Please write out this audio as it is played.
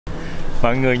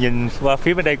Mọi người nhìn qua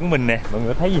phía bên đây của mình nè, mọi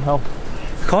người thấy gì không?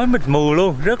 Khói mịt mù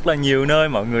luôn, rất là nhiều nơi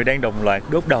mọi người đang đồng loạt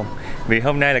đốt đồng. Vì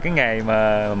hôm nay là cái ngày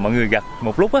mà mọi người gặt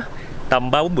một lúc á.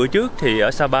 Tầm 3-4 bữa trước thì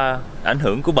ở Sapa ảnh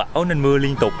hưởng của bão nên mưa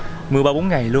liên tục, mưa 3-4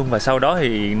 ngày luôn. Và sau đó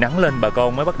thì nắng lên bà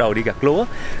con mới bắt đầu đi gặt lúa.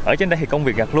 Ở trên đây thì công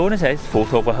việc gặt lúa nó sẽ phụ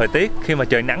thuộc vào thời tiết. Khi mà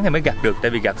trời nắng thì mới gặt được,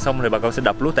 tại vì gặt xong rồi bà con sẽ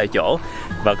đập lúa tại chỗ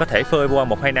và có thể phơi qua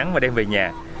 1-2 nắng và đem về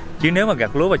nhà. Chứ nếu mà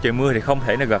gặt lúa vào trời mưa thì không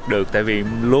thể nào gặt được, tại vì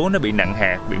lúa nó bị nặng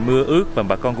hạt, bị mưa ướt và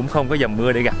bà con cũng không có dầm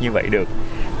mưa để gặt như vậy được.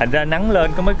 Thành ra nắng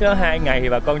lên có mới có 2 ngày thì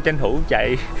bà con tranh thủ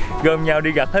chạy gom nhau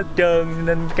đi gặt hết trơn,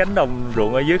 nên cánh đồng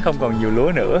ruộng ở dưới không còn nhiều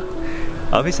lúa nữa.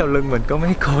 Ở phía sau lưng mình có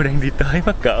mấy cô đang đi tới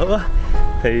mắc cỡ quá.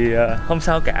 Thì không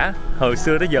sao cả, hồi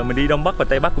xưa tới giờ mình đi Đông Bắc và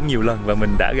Tây Bắc cũng nhiều lần và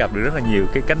mình đã gặp được rất là nhiều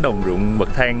cái cánh đồng ruộng bậc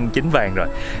thang chín vàng rồi.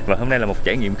 Và hôm nay là một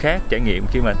trải nghiệm khác, trải nghiệm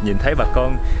khi mà nhìn thấy bà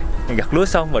con gặt lúa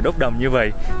xong và đốt đồng như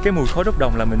vậy. Cái mùi khói đốt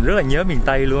đồng là mình rất là nhớ miền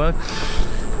Tây luôn á.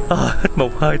 Hít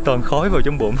một hơi toàn khói vào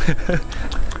trong bụng.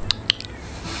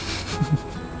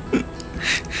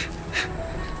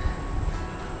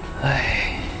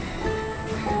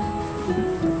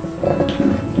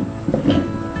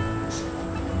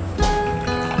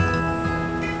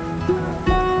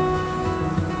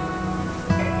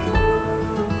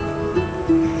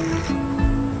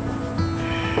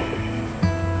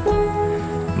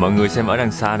 Mọi người xem ở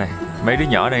đằng xa này, mấy đứa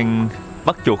nhỏ đang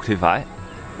bắt chuột thì phải.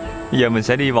 Bây giờ mình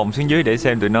sẽ đi vòng xuống dưới để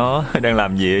xem tụi nó đang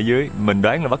làm gì ở dưới. Mình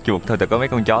đoán là bắt chuột thôi, tại có mấy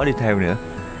con chó đi theo nữa.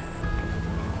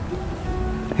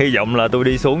 Hy vọng là tôi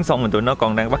đi xuống xong rồi tụi nó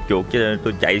còn đang bắt chuột, chứ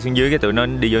tôi chạy xuống dưới cái tụi nó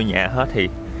đi vô nhà hết thì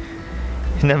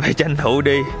nên phải tranh thủ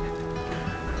đi.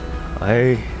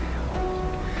 Ê,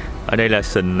 ở đây là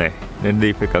sình này nên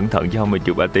đi phải cẩn thận chứ không bị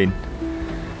chuột patin.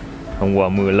 Hôm qua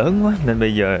mưa lớn quá nên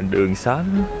bây giờ đường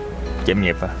xám chậm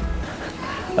nhịp à.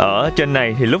 Ở trên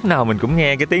này thì lúc nào mình cũng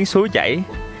nghe cái tiếng suối chảy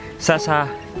xa xa.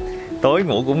 Tối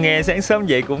ngủ cũng nghe, sáng sớm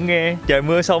dậy cũng nghe. Trời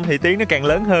mưa xong thì tiếng nó càng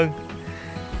lớn hơn.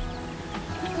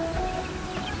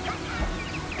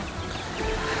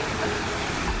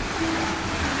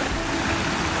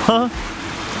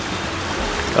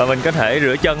 Và mình có thể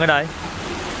rửa chân ở đây.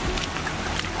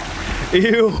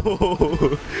 Yêu,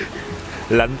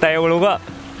 lạnh teo luôn á.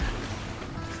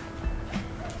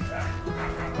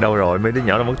 Đâu rồi, mấy đứa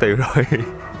nhỏ nó mất tiêu rồi.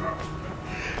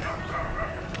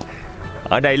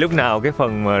 Ở đây lúc nào cái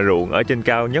phần mà ruộng ở trên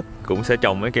cao nhất cũng sẽ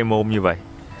trồng mấy cây môn như vậy.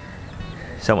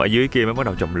 Xong ở dưới kia mới bắt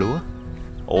đầu trồng lúa.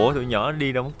 Ủa tụi nhỏ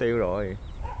đi đâu mất tiêu rồi.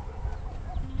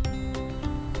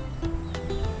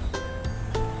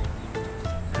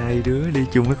 Hai đứa đi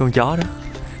chung với con chó đó.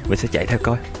 Mình sẽ chạy theo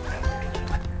coi.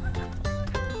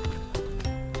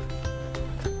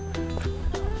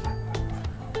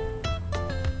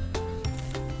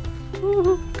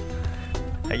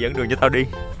 Hãy dẫn đường cho tao đi,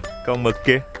 con mực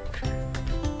kia.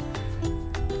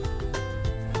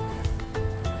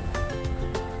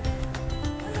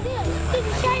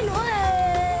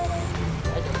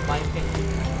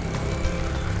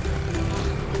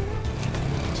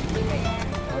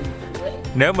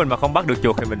 Nếu mình mà không bắt được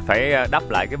chuột thì mình phải đắp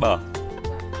lại cái bờ.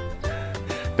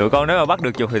 Tụi con nếu mà bắt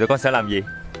được chuột thì tụi con sẽ làm gì?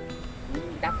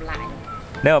 Đắp lại.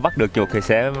 Nếu mà bắt được chuột thì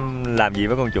sẽ làm gì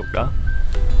với con chuột đó?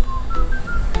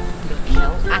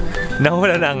 Nấu ăn. Nấu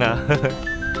lên ăn à?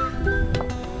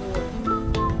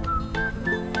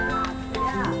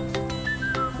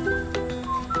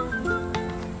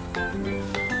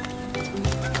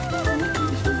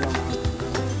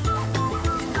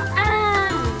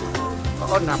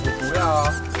 Con nằm cái túi à?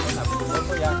 Con nằm cái túi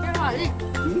thôi à? Cái hỏi đi.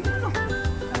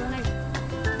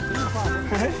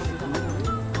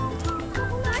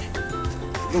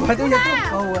 Đúng rồi, tôi nhớ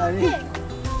câu rồi đi.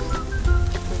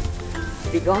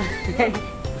 Đi con.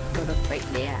 Phải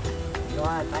đẻ. Rồi,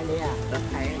 phải đẻ. Rất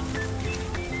hay.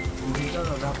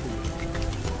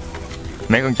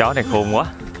 Mấy con chó này khôn quá.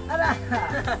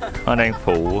 Nó đang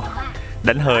phụ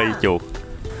đánh hơi chuột.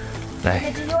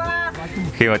 Đây.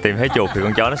 Khi mà tìm thấy chuột thì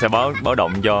con chó nó sẽ báo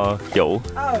động cho chủ.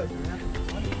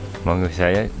 Mọi người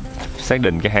sẽ xác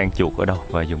định cái hang chuột ở đâu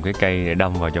và dùng cái cây để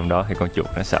đâm vào trong đó thì con chuột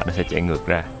nó sợ nó sẽ chạy ngược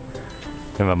ra.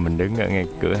 Nhưng mà mình đứng ở ngay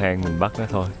cửa hang mình bắt nó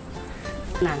thôi.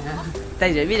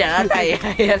 Thầy chỉ biết rằng thầy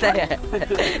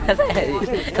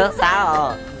có sao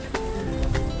rồi.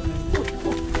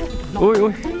 Ui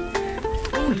ui.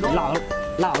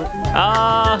 Lọ.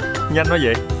 À, nhanh quá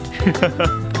vậy.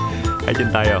 Hay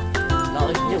trên tay không?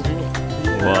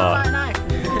 Wow.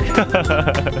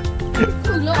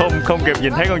 Không kịp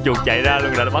nhìn thấy con chuột chạy ra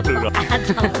luôn là nó bắt được rồi.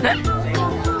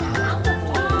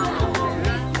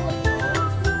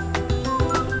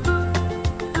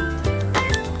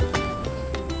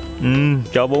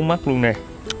 Cho 4 mắt luôn nè.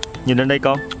 Nhìn lên đây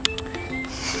con.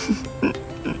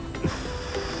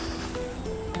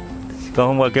 Con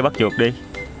không qua kia bắt chuột đi.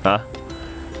 Hả?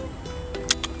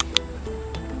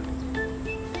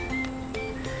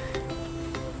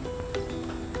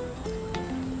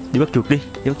 Đi bắt chuột đi,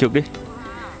 đi bắt chuột đi.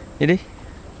 Đi đi.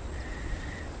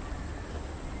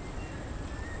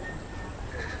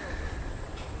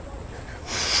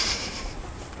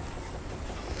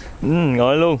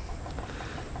 Ngồi luôn.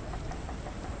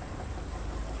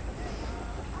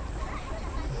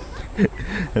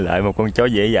 Lại một con chó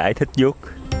dễ dãi thích vuốt,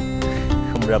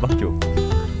 không ra bắt chuột.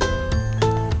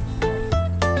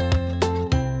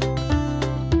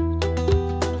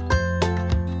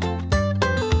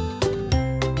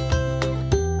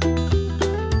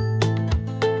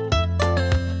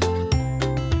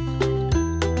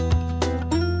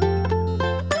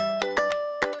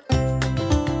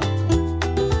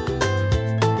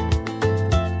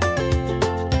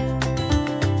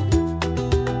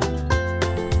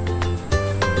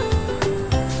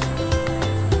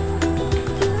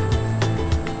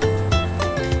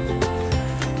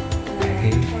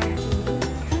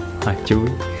 Hoa chuối,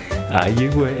 ở dưới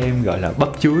quê em gọi là bắp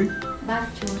chuối. Bắp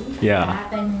chuối. Dạ.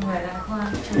 Tên gọi là hoa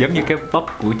chuối. Giống như cái bắp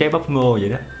của trái bắp ngô vậy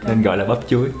đó, nên gọi là bắp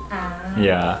chuối.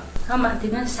 Dạ. Không ạ, thì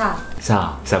nó xào.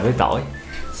 Xào với tỏi.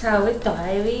 Xào với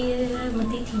tỏi với một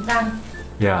tí thịt rang.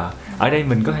 Dạ. Ở đây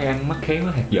mình có hay ăn mắc khén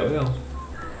với hạt dổi không?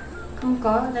 Không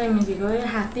có, ở đây mình chỉ có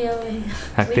hạt tiêu.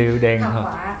 Hạt tiêu đen thảo thôi.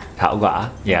 quả. Thảo quả.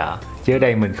 Dạ. Chứ ở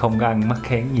đây mình không có ăn mắc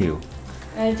khén nhiều.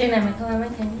 Trên này mình không ăn mắc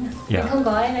khén. Dạ. Mình không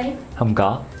có ở đấy. Không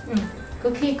có. Có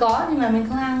khi có nhưng mà mình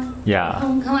không ăn. Dạ.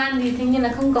 Không ăn thì thế nhiên là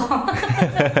không có.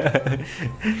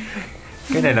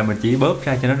 Cái này là mình chỉ bóp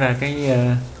ra cho nó ra cái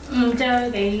cho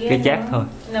cái chát thôi.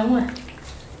 Đúng rồi.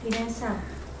 Thì đang xào.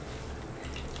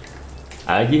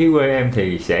 Ở dưới quê em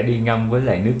thì sẽ đi ngâm với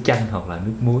lại nước chanh hoặc là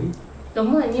nước muối.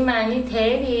 Đúng rồi, nhưng mà như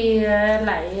thế thì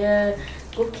lại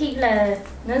có khi là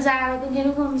nó ra, có khi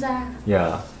nó không ra. Dạ.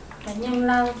 Phải nhâm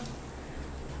lâu.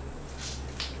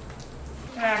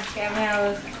 Kẹo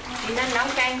nào thì nó nấu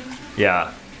canh. Dạ.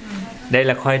 Đây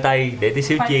là khoai tây để tí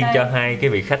xíu Khoai chiên tây. cho hai cái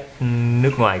vị khách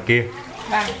nước ngoài kia.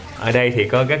 Vâng. Ở đây thì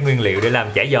có các nguyên liệu để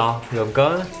làm chả giò, gồm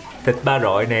có thịt ba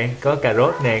rọi nè, có cà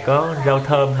rốt nè, có rau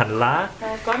thơm, hành lá.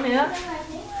 Có nữa.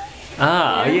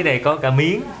 Ở dưới này có cả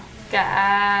miến,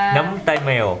 Cả nấm tay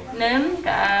mèo. nếm,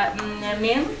 cả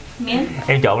miến.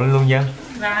 Em trộn lên luôn nha.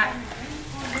 Và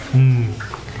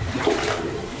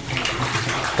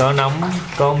Có nấm,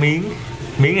 có miến.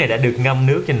 Miến này đã được ngâm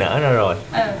nước cho nở ra rồi.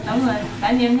 đúng rồi.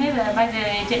 Đã nêm hết rồi, bây giờ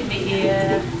chuẩn bị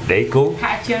Để cuốn.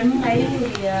 hạ trứng đấy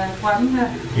thì quấn thôi.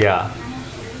 Dạ.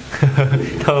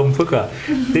 Thơm phức à.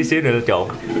 Tí xíu nữa trộn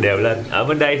đều lên. Ở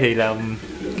bên đây thì là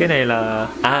cái này là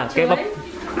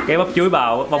cái bắp chuối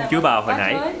bào, bông chuối bào hồi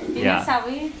nãy. Thì Dạ. nó xào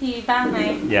với thịt băm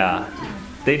này. Dạ.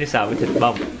 Tí nữa xào với thịt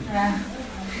bông. Dạ.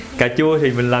 Cà chua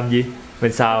thì mình làm gì?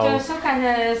 Mình xào Cho sốt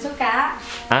cá.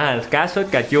 cá sốt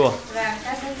cà chua. Và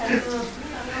cá sốt cà chua.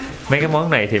 Mấy cái món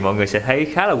này thì mọi người sẽ thấy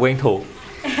khá là quen thuộc.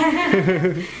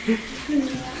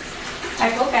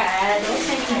 Có cả đỗ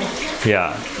xanh này.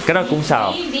 Dạ. Cái đó cũng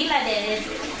xào. Bí là để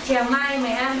chiều mai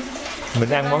mày ăn. Mình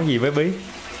ăn món gì với bí?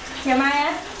 Chiều mai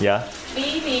á? Dạ.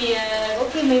 Bí thì có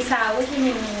khi mình xào, có khi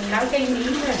mình nấu canh bí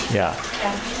rồi. Dạ.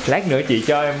 Lát nữa chị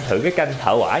cho em thử cái canh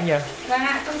thảo quả nha. Vâng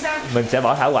ạ, không sao. Mình sẽ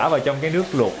bỏ thảo quả vào trong cái nước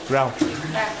luộc rau.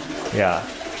 Dạ. Dạ.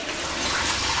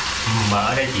 Mà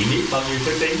ở đây chị biết bao nhiêu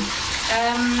thứ tiếng?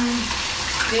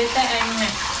 Biết tay Anh này.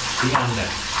 Tiếng Anh nè.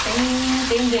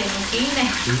 Tiếng Việt một tí này.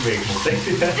 Tiếng Việt một tí.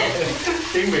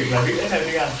 Tiếng Việt là biết ít hơn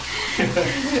tiếng Anh.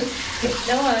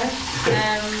 Đúng rồi.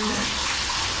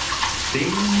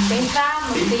 Tiếng Pháp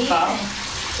một tí Pháp. này.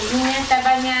 Tiếng Tây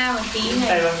Ban Nha một tí này.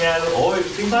 Tây Ban Nha luôn. Ôi,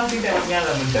 tiếng Pháp, tiếng Tây Ban Nha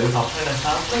là mình tự học hay là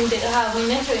sao? Mình tự học, mình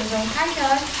nói chuyện với khách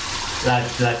thôi.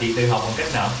 Là chị tự học bằng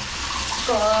cách nào?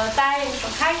 Của Tây, của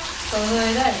khách, của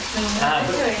người thôi. Mình nói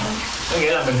chuyện. Có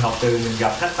nghĩa là mình học từ mình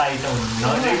gặp khách Tây xong mình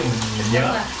nói đấy mình nhớ.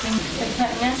 Đúng rồi, mình cẩn thận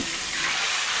nhé.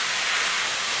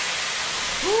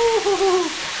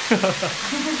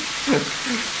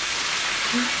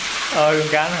 Ôi con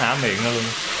cá nó hả miệng ra luôn.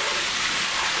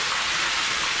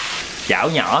 Chảo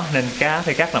nhỏ nên cá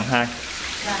phải cắt làm hai.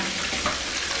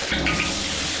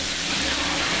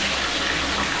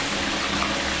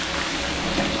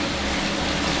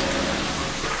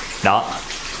 Đó.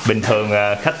 Bình thường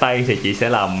khách Tây thì chị sẽ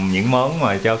làm những món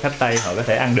mà cho khách Tây họ có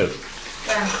thể ăn được.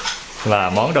 Và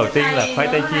món đầu tiên là khoai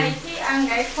tây chiên. Ăn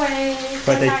cái khoai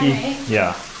tây chiên.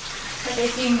 Dạ. Khoai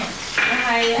tây chiên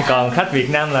này. Còn khách Việt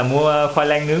Nam là mua khoai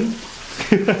lang nướng.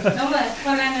 Đúng rồi,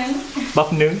 khoai lang nướng.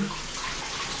 Bắp nướng.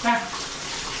 Vâng.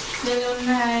 Đưa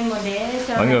luôn một đĩa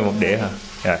cho Mỗi người một đĩa hả?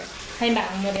 Rồi. Hai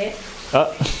bạn một đĩa.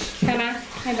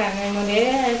 Hai bạn này một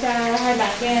đĩa cho hai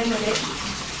bạn kia một đĩa.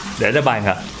 Để ra bàn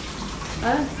hả?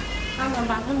 Không còn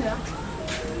bằng hơn nữa.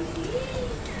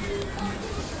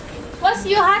 What's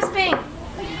your husband?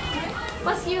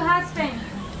 What's your husband?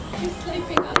 He's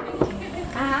sleeping on me.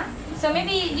 So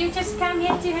maybe you just come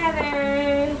here to have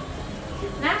a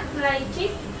nap, like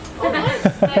cheap.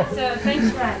 That's a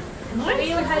French fry. So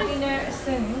we will have dinner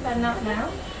soon, but not now.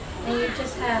 And you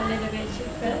just have a little bit cheap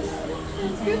first,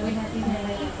 and we have dinner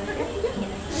later.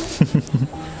 Yes.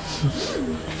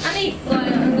 Ăn đi,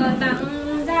 rồi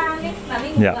tặng ra ăn đi, tặng đi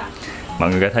ngủ Dạ. à? Mọi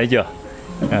người có thấy chưa?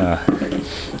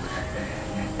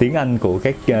 Tiếng Anh của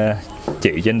các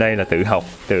chị trên đây là tự học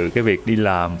từ cái việc đi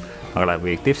làm hoặc là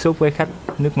việc tiếp xúc với khách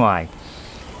nước ngoài,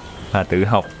 và tự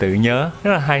học, tự nhớ,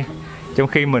 rất là hay. Trong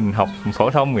khi mình học phổ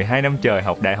thông 12 năm trời,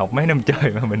 học đại học mấy năm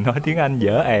trời mà mình nói tiếng Anh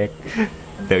dở ẹt,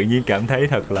 tự nhiên cảm thấy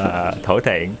thật là thổ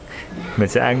thẹn. Mình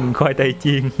sẽ ăn khoai tây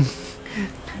chiên,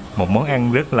 một món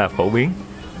ăn rất là phổ biến.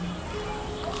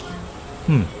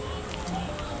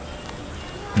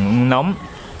 Nóng.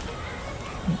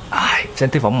 Xem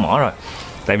tới phỏng mỏ rồi,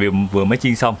 tại vì vừa mới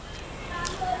chiên xong.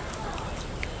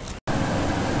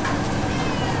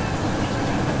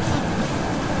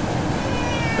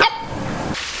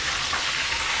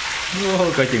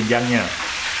 Coi chừng dân nha.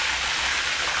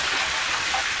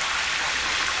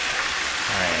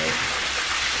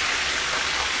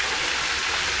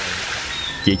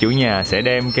 Chị chủ nhà sẽ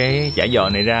đem cái chả giò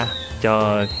này ra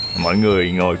cho mọi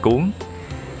người ngồi cuốn.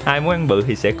 Ai muốn ăn bự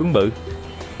thì sẽ cuốn bự,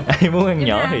 ai muốn ăn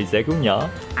nhỏ thì sẽ cuốn nhỏ.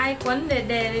 Ai quấn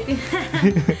đề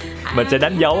Mình sẽ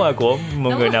đánh dấu của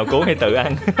một người nào cuốn hay tự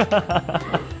ăn.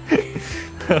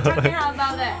 How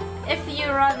about that? If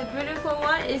you are the beautiful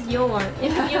one, it's your one.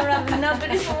 If you are the not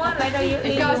beautiful one, later you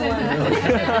eat your one.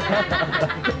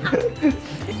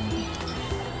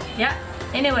 Yeah.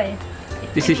 Anyway.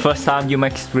 This is first time you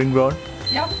make spring roll?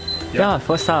 Yep. Yeah,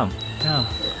 first time. Yeah.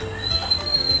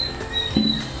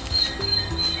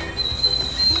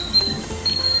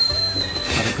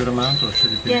 Have a good amount or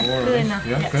should it be Yeah, more? good enough.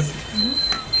 Yeah, Yes. good.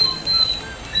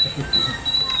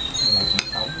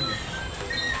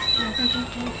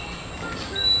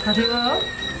 Thật thiệt không?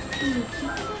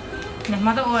 Nhặt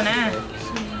mắt tôi nè.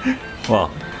 Wow,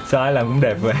 sao ai làm cũng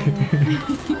đẹp vậy?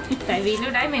 Tại vì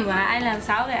lúc đấy mình bảo ai làm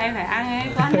xấu thì ai phải ăn cái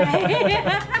quán này.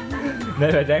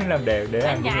 Nên phải ráng làm đẹp để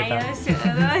ăn với người Nhảy ta. rồi,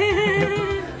 sửa rồi.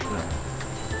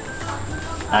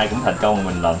 Ai cũng thành công,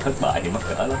 mình làm thất bại thì mắc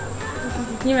cỡ lắm.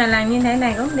 Nhưng mà làm như thế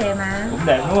này cũng đẹp mà. Cũng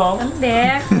đẹp đúng không? Cũng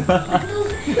đẹp.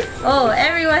 Oh,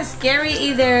 everyone's scary,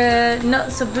 either not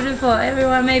so beautiful,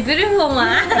 everyone may beautiful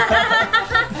mà.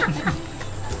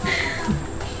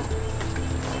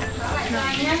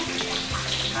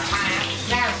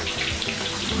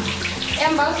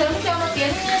 Em báo sớm cho nó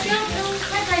tiến trước,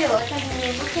 khách thay đổi thành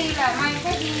có khi là mai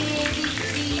khách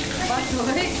đi bó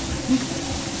chuối.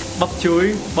 Bắp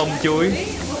chuối, bông chuối.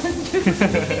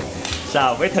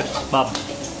 Xào với thịt bằm.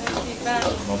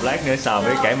 Một lát nữa xào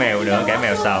với cải mèo nữa, cải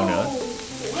mèo xào nữa.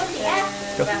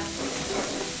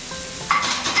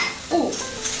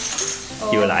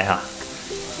 Chưa lại hả?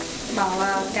 Bỏ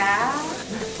vào cá.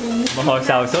 Một hồi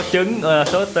xào sốt trứng,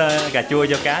 sốt cà chua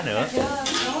cho cá nữa.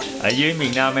 Ở dưới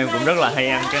miền Nam em cũng rất là hay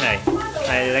ăn cái này,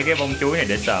 hay lấy cái bông chuối này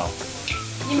để xào.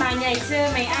 Nhưng mà ngày xưa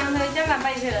mình ăn thôi, chắc là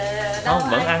bây giờ đâu Không,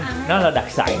 vẫn ai ăn, nó là đặc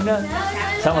sản đó.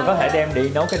 Xong rồi có thể đem đi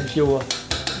nấu canh chua,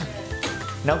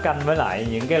 nấu canh với lại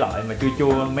những cái loại mà chua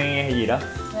chua me hay gì đó,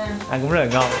 ăn cũng rất là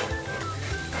ngon.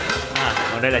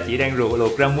 Còn đây là chị đang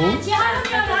luộc rau muống.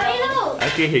 Ở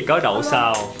kia thì có đậu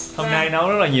xào. Hôm nay nấu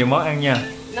rất là nhiều món ăn nha.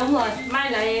 Đúng rồi,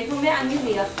 mai lại không biết ăn cái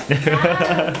gì được.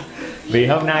 Vì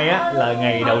hôm nay á là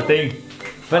ngày đầu tiên,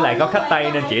 với lại có khách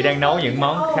Tây nên chị đang nấu những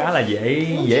món khá là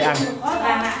dễ ăn.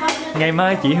 Ngày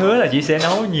mai chị hứa là chị sẽ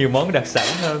nấu nhiều món đặc sản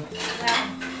hơn.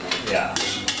 Dạ.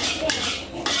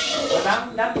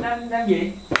 Đám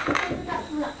gì?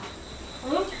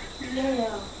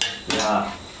 Dạ.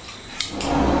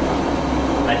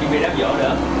 Là chuẩn bị đám giỗ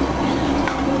nữa.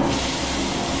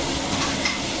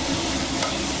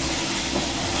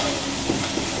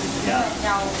 Dạ.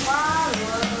 Giàu quá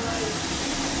rồi.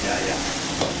 Dạ dạ.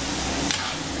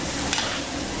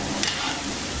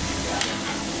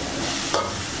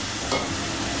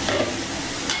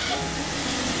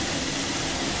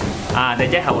 Đây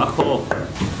trái thảo quả khô.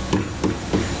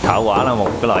 Thảo quả là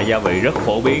một cái loại gia vị rất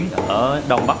phổ biến ở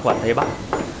Đông Bắc và Tây Bắc.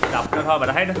 Đọc nó thôi mà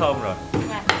đã thấy nó thơm rồi.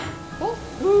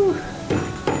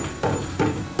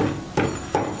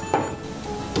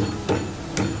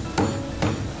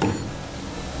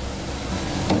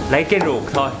 Lấy cái ruột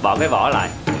thôi, bỏ cái vỏ lại.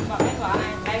 Bỏ cái vỏ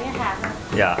này, lấy cái hạt này.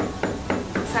 Dạ.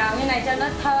 Xào như này cho nó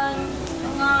thơm, nó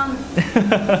ngon.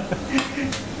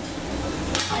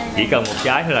 Chỉ cần một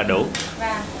trái thôi là đủ.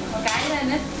 Và một cái lên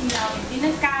nó dầu tí nó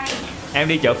cay. Em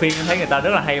đi chợ phiên thấy người ta rất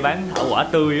là hay bán thảo quả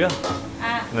tươi á.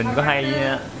 Mình có hay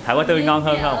thảo quả tươi ngon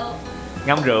hơn không?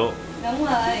 Ngâm rượu. Đúng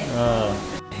rồi.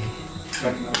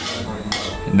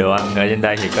 Đồ ăn ở trên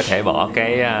đây thì có thể bỏ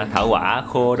cái thảo quả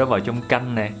khô đó vào trong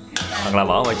canh nè, hoặc là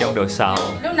bỏ vào trong đồ xào.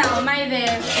 Lúc nào mà may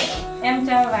về em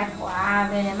cho vài quả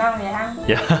về mang về ăn.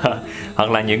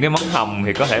 Hoặc là những cái món hầm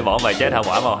thì có thể bỏ vài trái thảo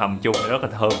quả vào hầm chung, rất là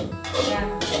thơm.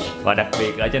 Và đặc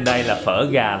biệt ở trên đây là phở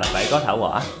gà là phải có thảo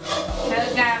quả.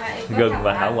 Phở gà lại có gừng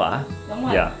và thảo quả.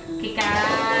 Đúng rồi. Thì cả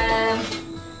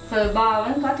phở bò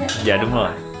vẫn có thể. Dạ đúng rồi.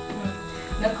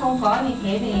 Nếu không có như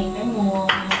thế thì cái mùa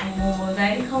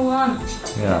đấy không ngon.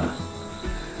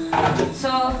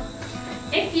 So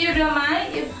if you don't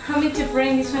mind, you help me to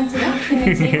bring this one to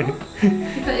the table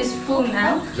because it's full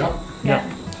now. Yeah.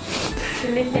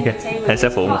 Okay. Anh sẽ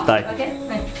phụ một tay. Ok,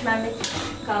 này, mang đi.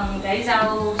 Còn cái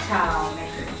rau xào này,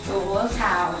 đồ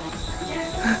xào này.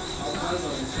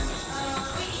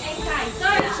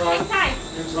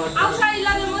 Outside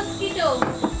là the mosquito.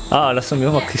 Là xong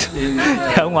nữa một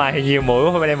ở ngoài thì nhiều mũi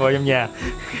quá, phải đem vào trong nhà.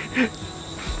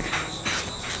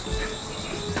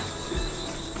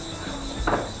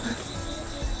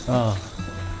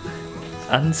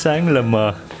 Ánh sáng lờ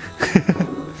mờ.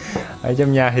 Ở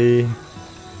trong nhà thì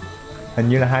hình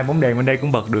như là 2 bóng đèn bên đây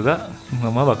cũng bật được á, mà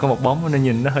mới bật có một bóng nên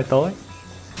nhìn nó hơi tối.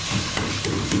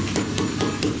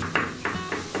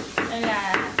 Đây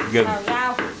là gừng. xào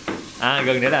rau.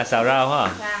 Gừng để là xào rau hả?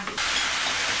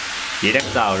 Chị đang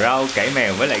xào rau cải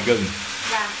mèo với lại gừng.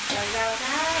 Xào rau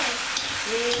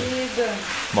với gừng.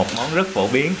 Một món rất phổ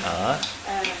biến ở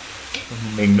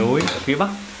miền núi ở phía Bắc.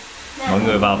 Mọi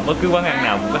người vào bất cứ quán ăn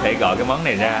nào cũng có thể gọi cái món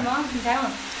này ra.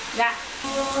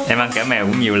 Em ăn cải mèo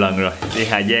cũng nhiều lần rồi, đi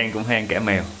Hà Giang cũng hay ăn cải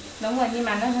mèo. Đúng rồi, nhưng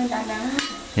mà nó hơi đắng.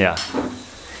 Dạ.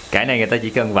 Cải này người ta chỉ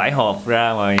cần vải hộp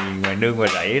ra ngoài nương ngoài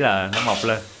rẫy là nó mọc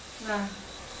lên.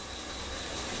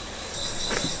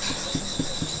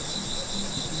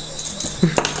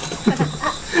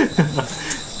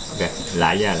 Ok,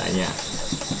 lại nha.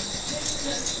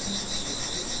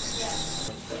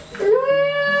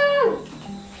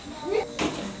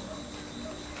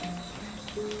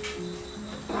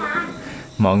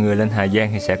 Mọi người lên Hà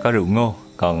Giang thì sẽ có rượu ngô,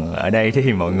 còn ở đây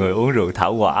thì mọi người uống rượu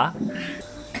thảo quả.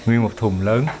 Nguyên một thùng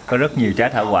lớn, có rất nhiều trái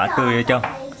thảo quả tươi ở trong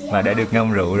và đã được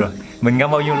ngâm rượu rồi. Mình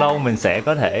ngâm bao nhiêu lâu mình sẽ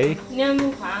có thể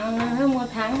ngâm khoảng hơn 1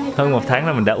 tháng. Hơn 1 tháng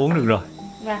là mình đã uống được rồi.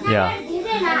 Dạ.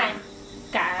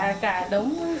 Cả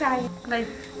đống rau đây.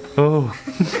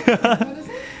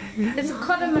 It's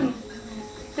cardamom.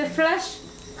 The fresh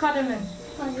cardamom.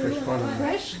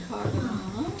 Fresh cardamom.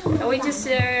 We just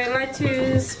like to.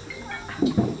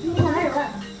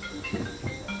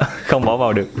 Không bỏ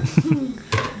vào được.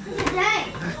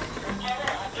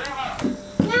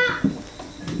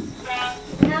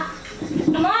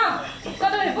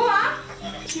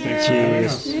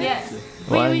 Cheers. Yeah.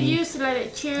 We would use like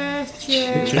cheers.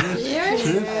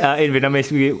 In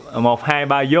Vietnamese we 1, 2,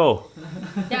 3 vô.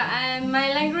 Yeah, and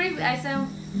my language I say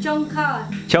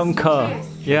Chonker.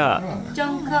 Yeah.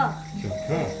 Chonker.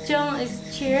 Chong is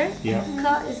cheer.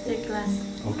 Cup is the glass.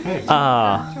 Okay.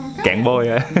 Cạn bôi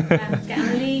rồi.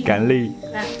 Cạn ly.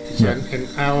 So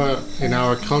in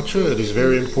our culture, it is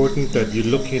very important that you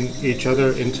look in each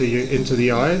other into the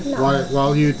eye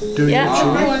while you do your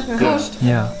chewing. Yes.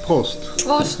 Yeah. Post.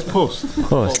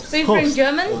 So you're from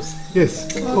German? Yes.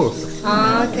 Post.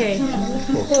 Okay.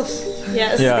 Post.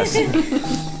 Yes.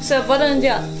 So bottom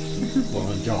jaw.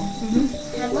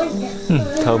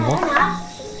 Thơm quá.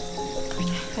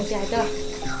 Phải dài chưa?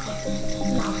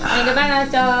 Các bác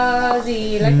cho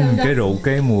gì lấy cơm cho? Cái rượu,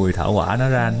 cái mùi thảo quả nó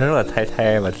ra nó rất là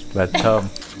the và thơm.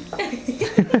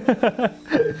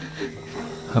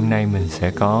 Hôm nay mình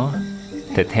sẽ có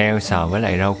thịt heo xào với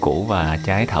lại rau củ và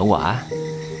trái thảo quả.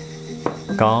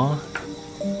 Có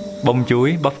bông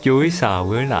chuối, bắp chuối xào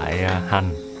với lại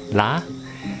hành, lá.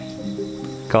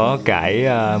 Có cải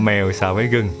mèo xào với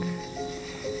gừng.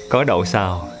 Có đậu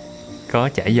xào, có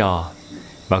chả giò.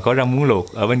 Và có rau muống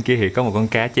luộc, ở bên kia thì có một con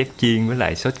cá chép chiên với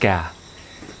lại sốt cà.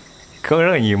 Có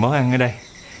rất là nhiều món ăn ở đây.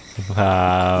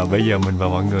 Và bây giờ mình và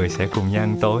mọi người sẽ cùng nhau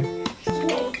ăn tối.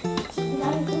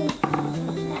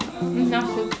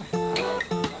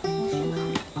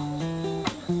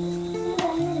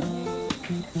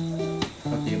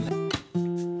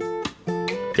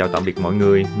 Chào tạm biệt mọi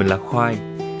người, mình là Khoai.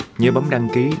 Nhớ bấm đăng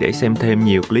ký để xem thêm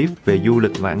nhiều clip về du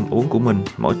lịch và ăn uống của mình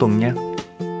mỗi tuần nha.